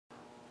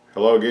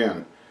Hello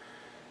again.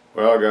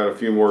 Well, I got a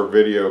few more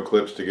video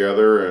clips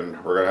together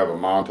and we're going to have a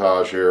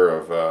montage here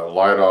of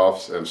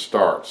light-offs and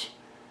starts.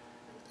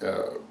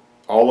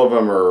 All of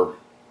them are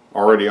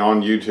already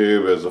on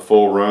YouTube as the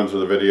full runs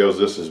of the videos.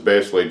 This is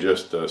basically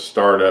just a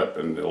start up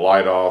and the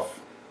light-off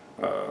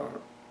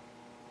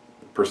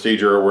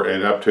procedure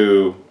and up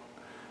to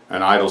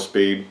an idle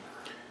speed.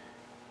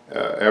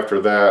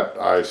 After that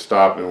I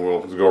stop and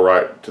we'll go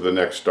right to the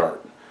next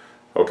start.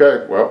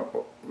 Okay,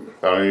 well,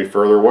 without any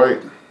further wait,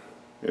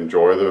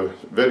 enjoy the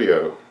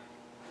video.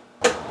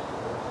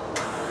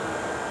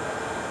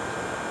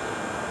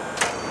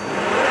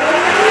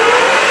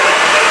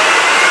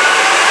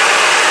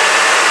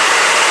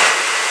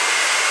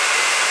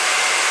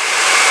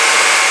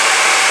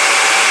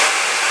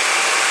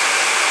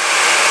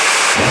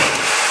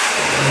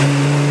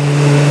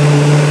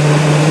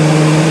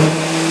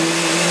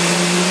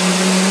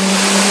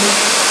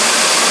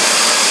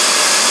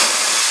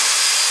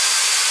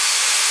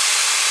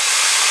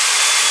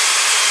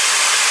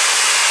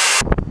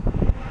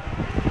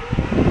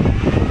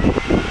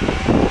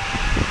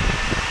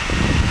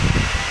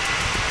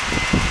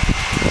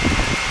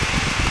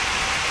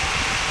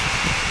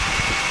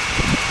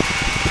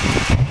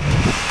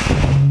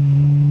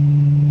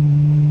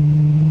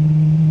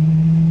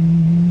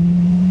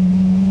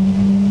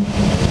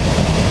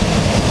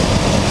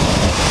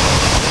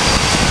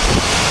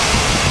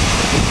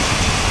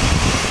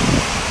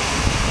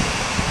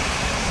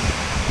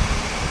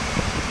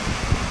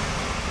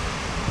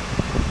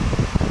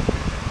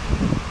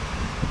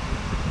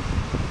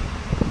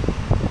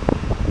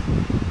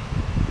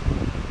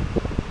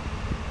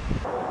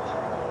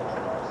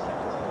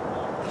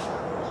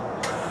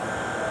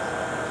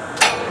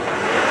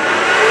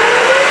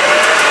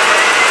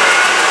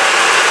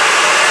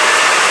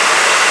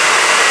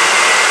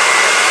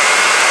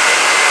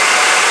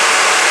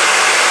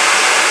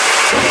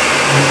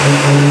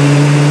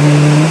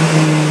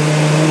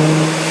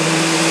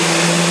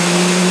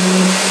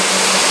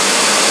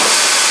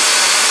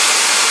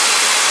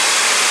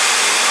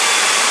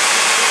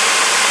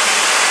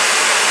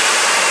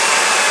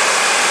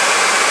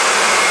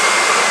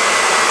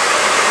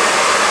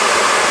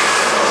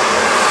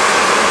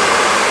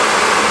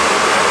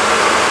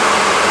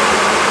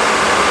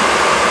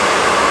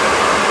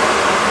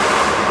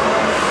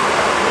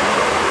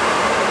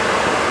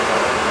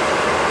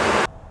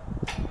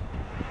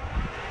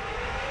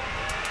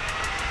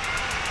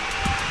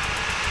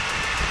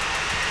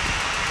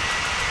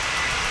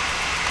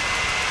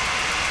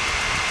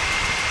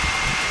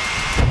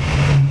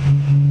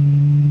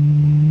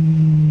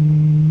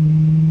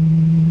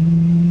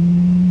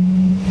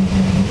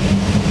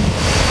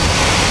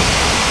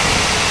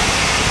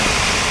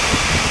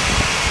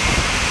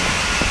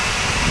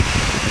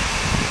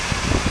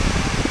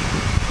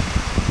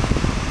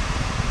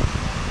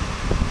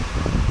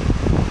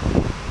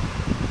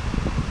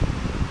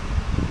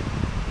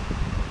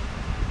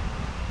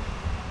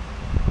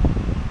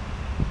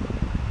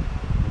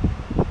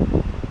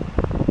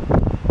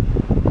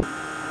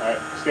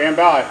 Stand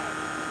by.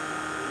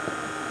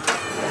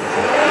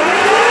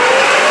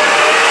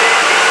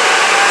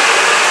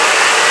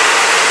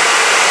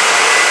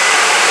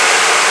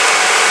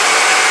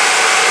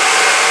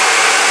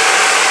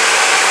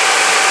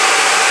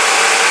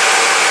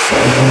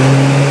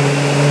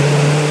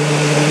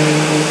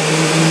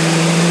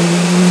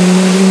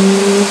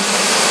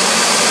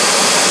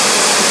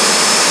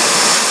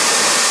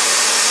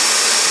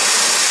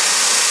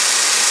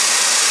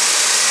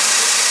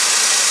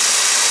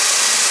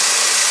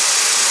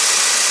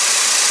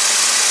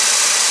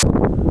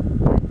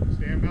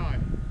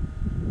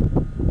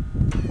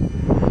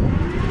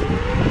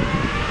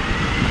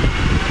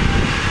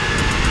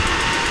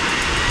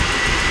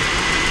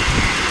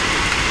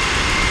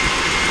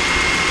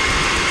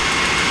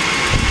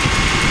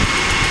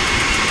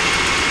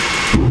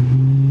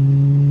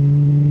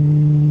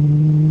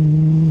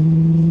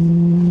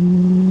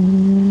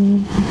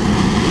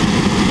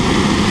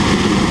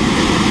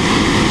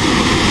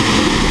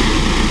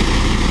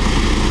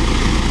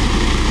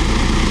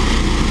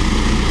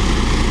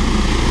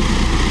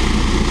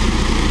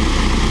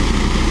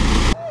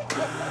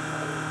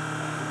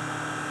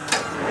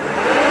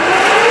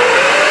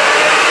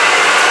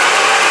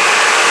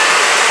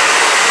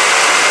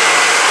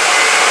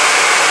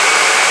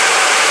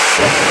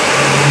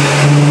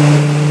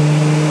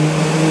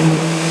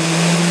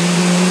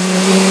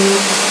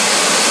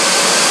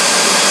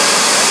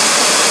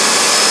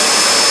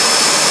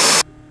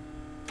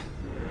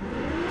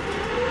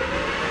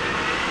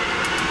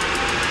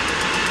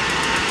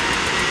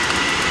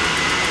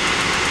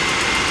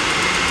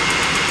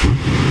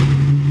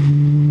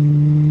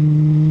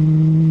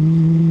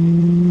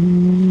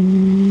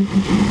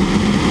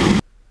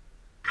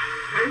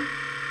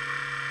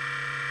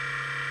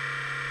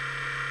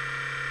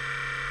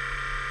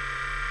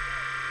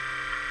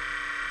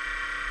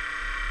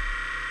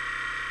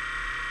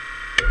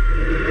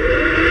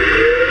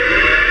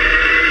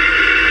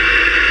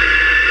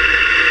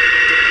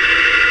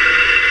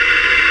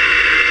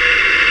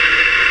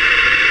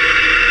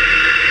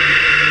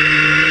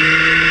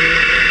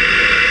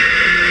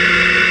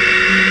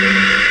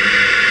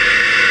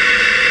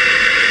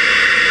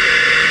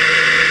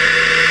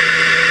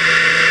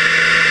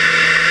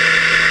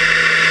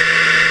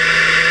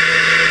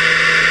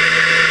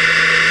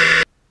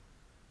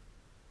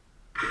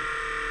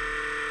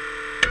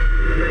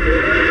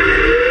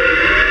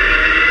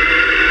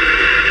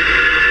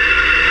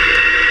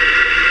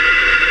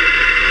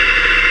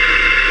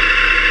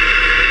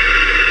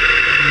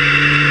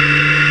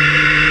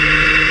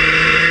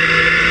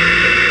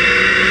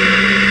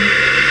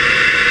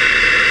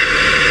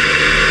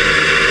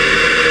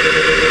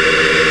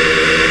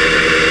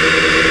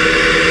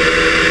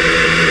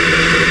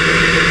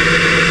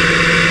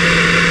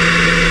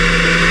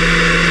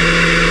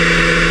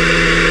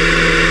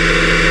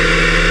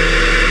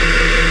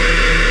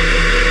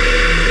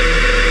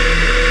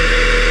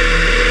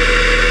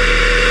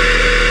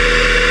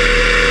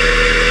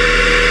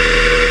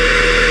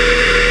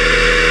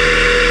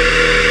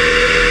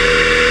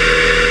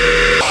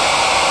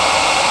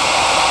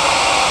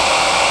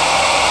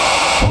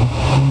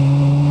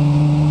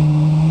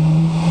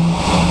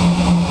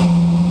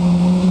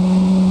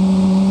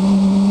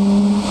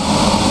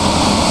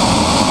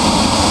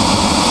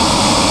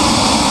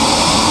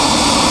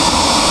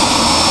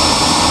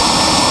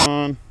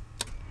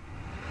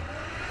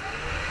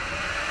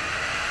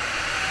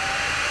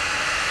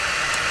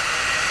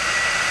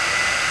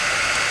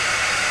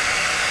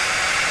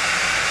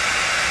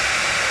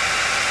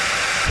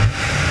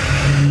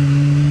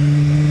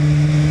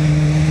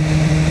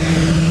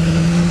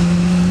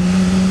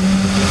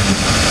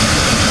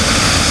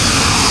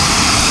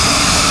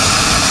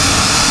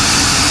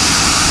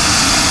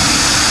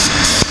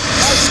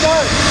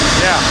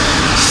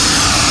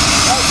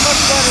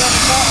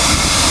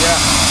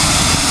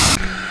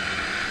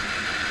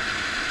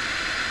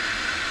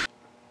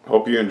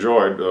 hope you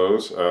enjoyed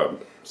those.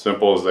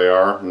 Simple as they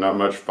are, not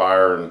much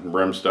fire and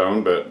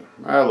brimstone, but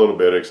a little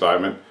bit of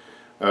excitement.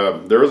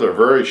 There was a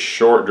very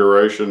short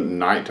duration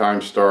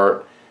nighttime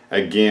start.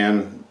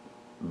 Again,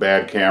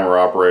 bad camera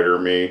operator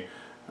me.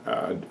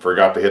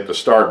 Forgot to hit the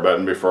start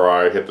button before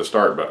I hit the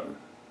start button.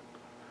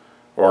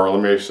 Or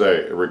let me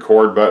say,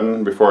 record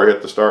button before I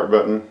hit the start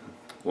button.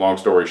 Long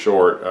story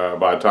short,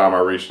 by the time I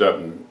reached up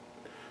and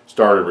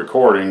started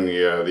recording,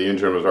 the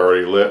engine was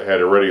already lit,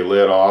 had already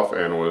lit off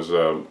and was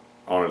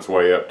on its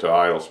way up to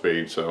idle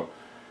speed. So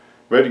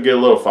we had to get a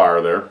little fire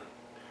there.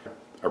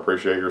 I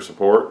appreciate your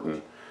support,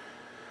 and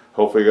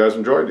hopefully you guys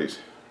enjoyed these.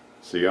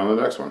 See you on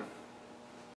the next one.